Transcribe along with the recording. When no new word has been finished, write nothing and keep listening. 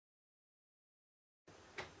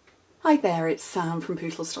Hi there, it's Sam from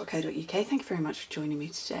poodles.co.uk. Thank you very much for joining me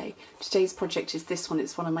today. Today's project is this one.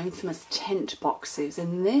 It's one of my infamous tent boxes,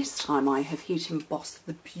 and this time I have heat embossed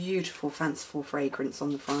the beautiful Fanciful fragrance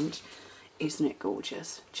on the front. Isn't it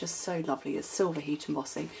gorgeous? Just so lovely. It's silver heat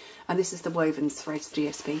embossing, and this is the Woven Threads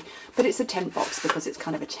DSP, but it's a tent box because it's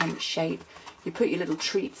kind of a tent shape. You put your little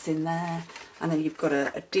treats in there, and then you've got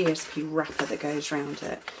a DSP wrapper that goes around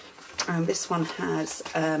it. This one has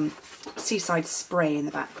seaside spray in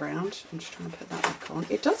the background. I'm just trying to put that back on.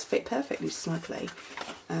 It does fit perfectly snugly.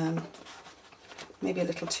 Maybe a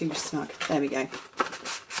little too snug. There we go.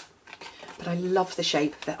 But I love the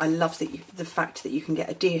shape of it. I love the fact that you can get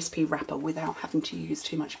a DSP wrapper without having to use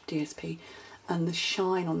too much DSP. And the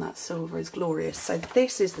shine on that silver is glorious. So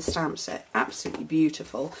this is the stamp set. Absolutely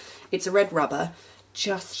beautiful. It's a red rubber.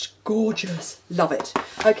 Just gorgeous. Love it.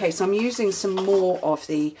 Okay, so I'm using some more of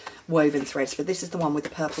the woven threads, but this is the one with the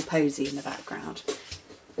purple posy in the background.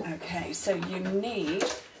 Okay, so you need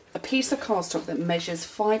a piece of cardstock that measures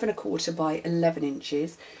 5 1/4 by 11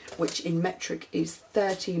 inches, which in metric is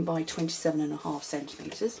 13 by 27.5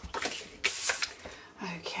 centimetres.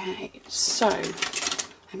 Okay, so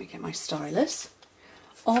let me get my stylus.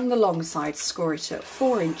 On the long side, score it at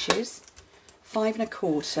 4 inches, 5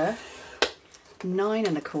 1/4, 9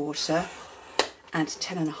 1/4 and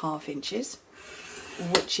 10 1/2 inches,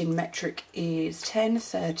 which in metric is 10,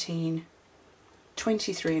 13,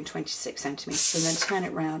 23 and 26 centimetres, and then turn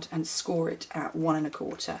it round and score it at 1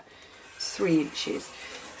 1/4, 3 inches.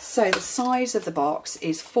 So the size of the box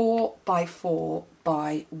is 4 by 4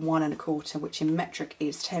 by 1 1/4, which in metric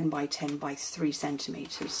is 10 by 10 by 3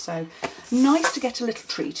 centimetres. So nice to get a little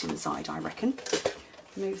treat inside, I reckon.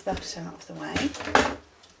 Move that out of the way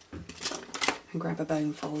and grab a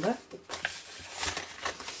bone folder.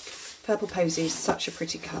 Purple posy is such a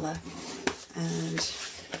pretty colour, and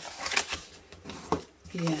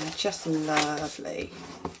yeah, just lovely.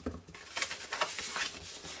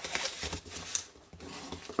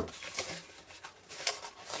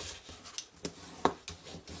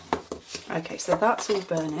 Okay, so that's all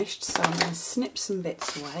burnished, so I'm going to snip some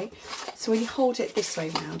bits away. So when you hold it this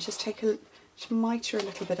way round, just mitre a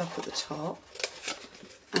little bit up at the top,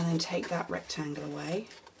 and then take that rectangle away,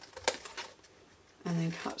 and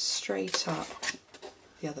then cut straight up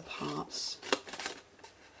the other parts.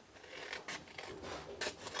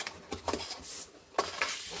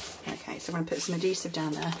 Okay, so I'm going to put some adhesive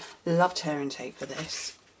down there. Love tearing tape for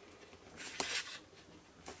this.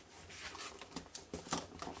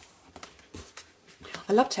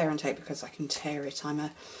 I love tearing tape because I can tear it. I'm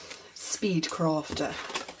a speed crafter.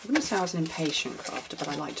 I wouldn't say I was an impatient crafter, but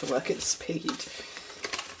I like to work at speed.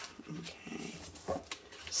 Okay,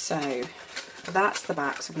 so that's the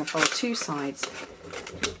back. So I'm going to fold 2 sides.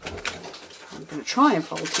 I'm going to try and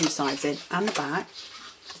fold 2 sides in and the back.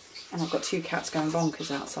 And I've got 2 cats going bonkers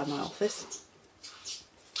outside my office.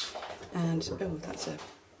 And, oh, that's a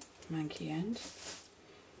manky end.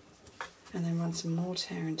 And then run some more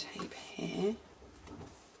tearing tape here.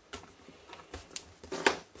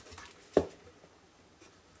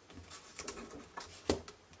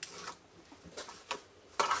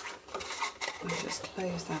 Just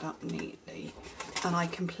close that up neatly, and I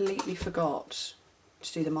completely forgot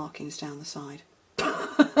to do the markings down the side.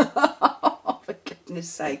 For goodness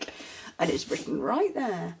sake, and it's written right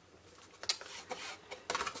there.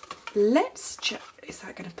 Let's just, is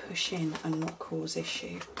that going to push in and not cause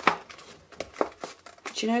issue?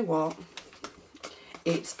 Do you know what?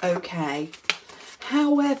 It's okay.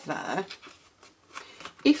 However,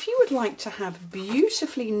 if you would like to have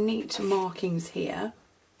beautifully neat markings here,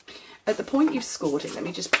 at the point you've scored it, let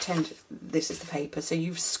me just pretend this is the paper. So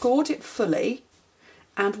you've scored it fully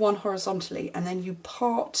and one horizontally, and then you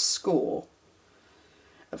part score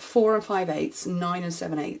at 4 5/8, 9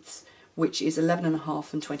 7/8, which is 11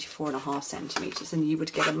 1/2 and 24.5 centimetres, and you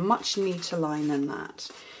would get a much neater line than that.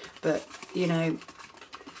 But you know,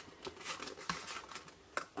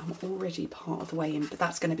 I'm already part of the way in, but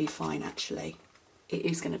that's going to be fine actually. It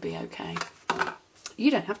is going to be okay. You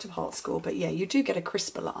don't have to part score, but yeah, you do get a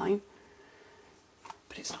crisper line,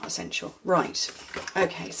 but it's not essential. Right,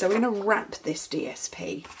 okay, so we're going to wrap this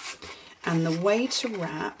DSP, and the way to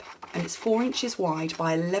wrap, and it's 4 inches wide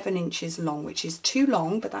by 11 inches long, which is too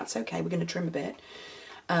long, but that's okay, we're going to trim a bit.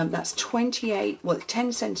 That's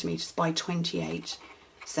 10 centimetres by 28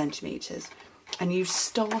 centimetres, and you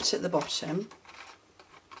start at the bottom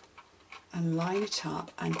and line it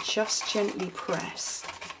up and just gently press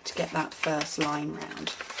to get that first line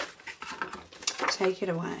round. Take it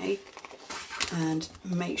away and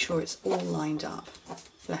make sure it's all lined up,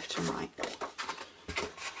 left and right.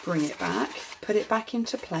 Bring it back, put it back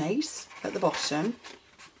into place at the bottom,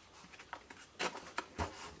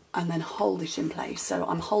 and then hold it in place. So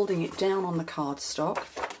I'm holding it down on the cardstock.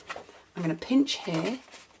 I'm going to pinch here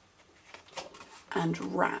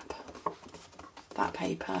and wrap that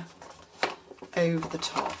paper over the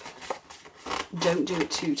top. Don't do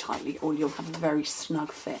it too tightly or you'll have a very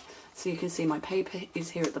snug fit. So you can see my paper is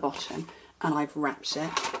here at the bottom and I've wrapped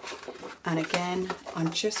it. And again,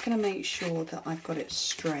 I'm just going to make sure that I've got it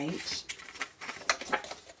straight.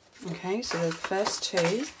 Okay, so there's the first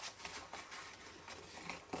two.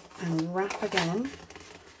 And wrap again.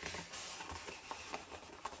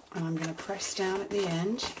 And I'm going to press down at the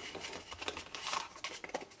end.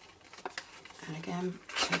 And again,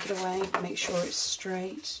 take it away, make sure it's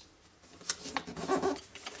straight.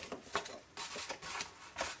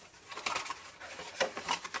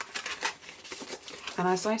 And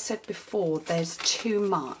as I said before, there's too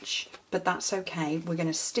much, but that's okay. We're going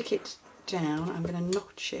to stick it down. I'm going to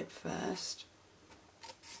notch it first.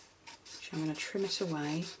 So I'm going to trim it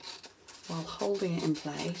away while holding it in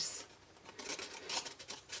place.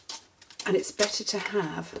 And it's better to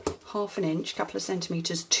have ½ an inch, couple of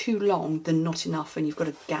centimetres too long than not enough when you've got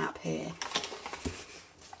a gap here.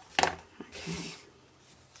 Okay.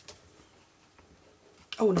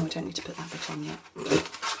 Oh no, I don't need to put that bit on yet.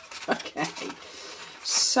 Okay.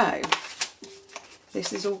 So,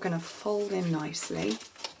 this is all going to fold in nicely.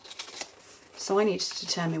 So I need to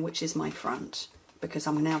determine which is my front, because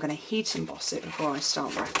I'm now going to heat emboss it before I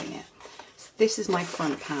start wrapping it. So this is my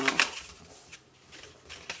front panel.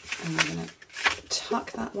 And I'm going to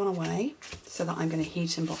tuck that one away so that I'm going to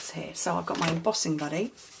heat emboss here. So I've got my embossing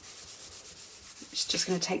buddy. It's just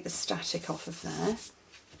going to take the static off of there.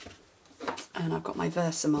 And I've got my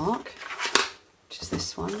Versamark, which is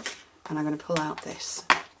this one. And I'm going to pull out this.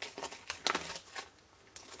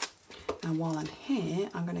 And while I'm here,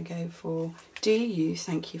 I'm going to go for Dear You,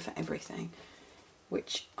 Thank You for Everything,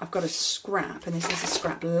 which I've got a scrap, and this is a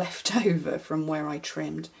scrap left over from where I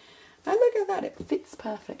trimmed. And look at that, it fits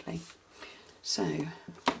perfectly. So,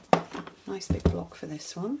 nice big block for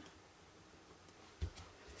this one.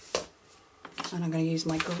 And I'm going to use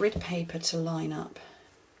my grid paper to line up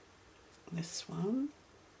this one.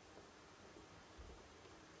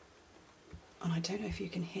 And I don't know if you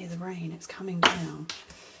can hear the rain, it's coming down.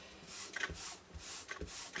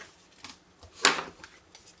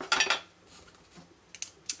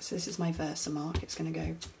 So this is my Versamark, it's going to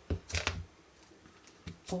go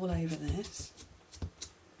all over this.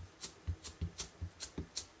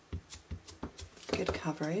 Good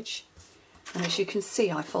coverage. And as you can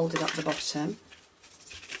see, I folded up the bottom.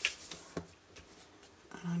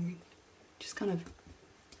 And I'm just kind of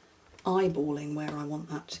eyeballing where I want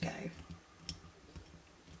that to go.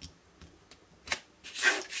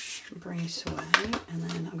 Bring it away, and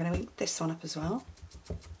then I'm going to ink this one up as well.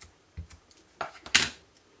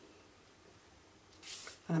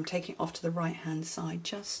 And I'm taking it off to the right hand side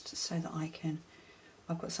just so that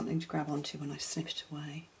I've got something to grab onto when I snip it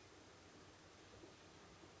away.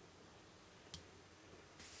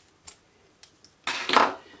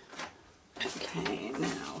 Okay,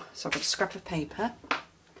 now, so I've got a scrap of paper,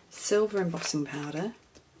 silver embossing powder,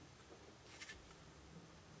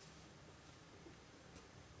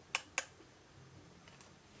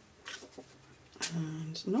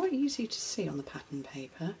 and not easy to see on the pattern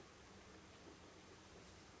paper.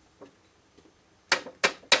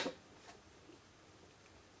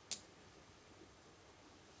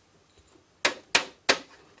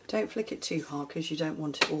 Don't flick it too hard because you don't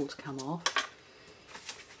want it all to come off.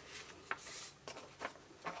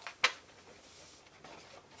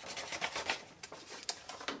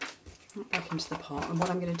 Back into the pot, and what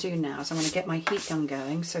I'm going to do now is I'm going to get my heat gun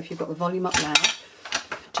going. So if you've got the volume up now,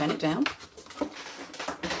 turn it down.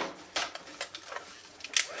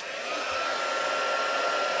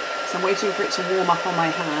 So I'm waiting for it to warm up on my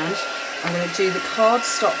hand. I'm going to do the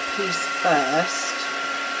cardstock piece first.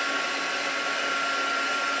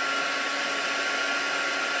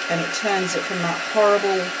 And it turns it from that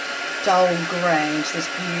horrible dull grey to this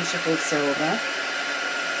beautiful silver.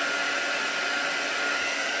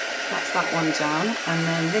 That's that one done, and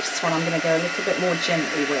then this one I'm going to go a little bit more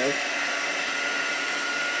gently with.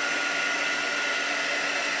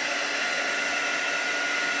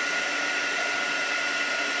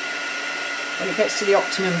 When it gets to the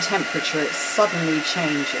optimum temperature, it suddenly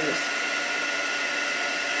changes.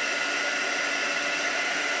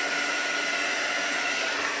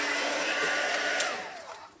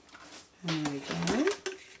 There we go.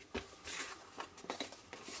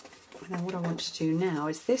 And then what I want to do now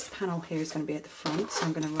is this panel here is going to be at the front, so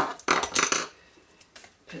I'm going to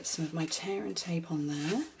put some of my tear and tape on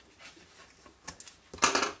there.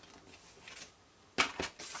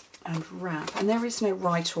 and wrap. And there is no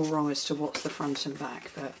right or wrong as to what's the front and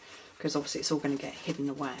back, but because obviously it's all going to get hidden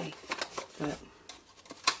away. But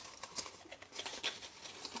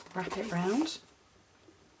wrap it round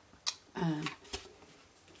and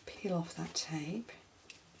peel off that tape.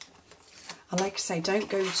 I like to say, don't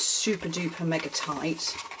go super duper mega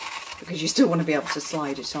tight because you still want to be able to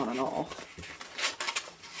slide it on and off.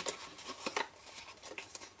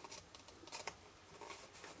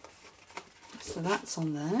 So that's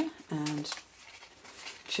on there, and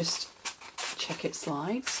just check it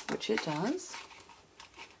slides, which it does.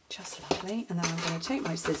 Just lovely. And then I'm going to take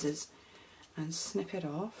my scissors and snip it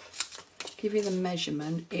off. Give you the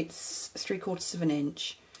measurement. It's 3/4 of an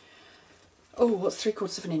inch. Oh, what's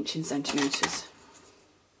 3/4 of an inch in centimetres?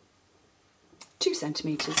 2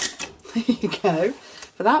 centimetres. There you go.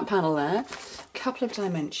 For that panel there, a couple of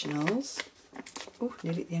dimensionals. Oh,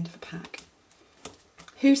 nearly at the end of a pack.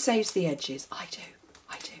 Who saves the edges? I do.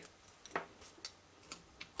 I do.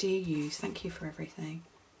 Dear Yous, thank you for everything.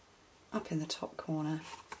 Up in the top corner.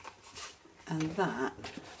 And that,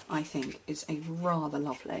 I think, is a rather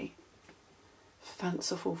lovely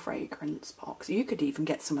Fanciful fragrance box. You could even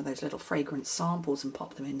get some of those little fragrance samples and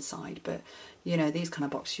pop them inside, but you know, these kind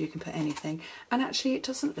of boxes you can put anything. And actually it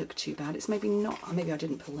doesn't look too bad. It's maybe not, maybe I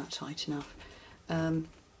didn't pull that tight enough.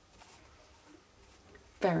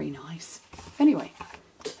 Very nice. Anyway,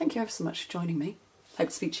 thank you ever so much for joining me. Hope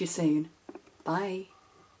to speak to you soon. Bye.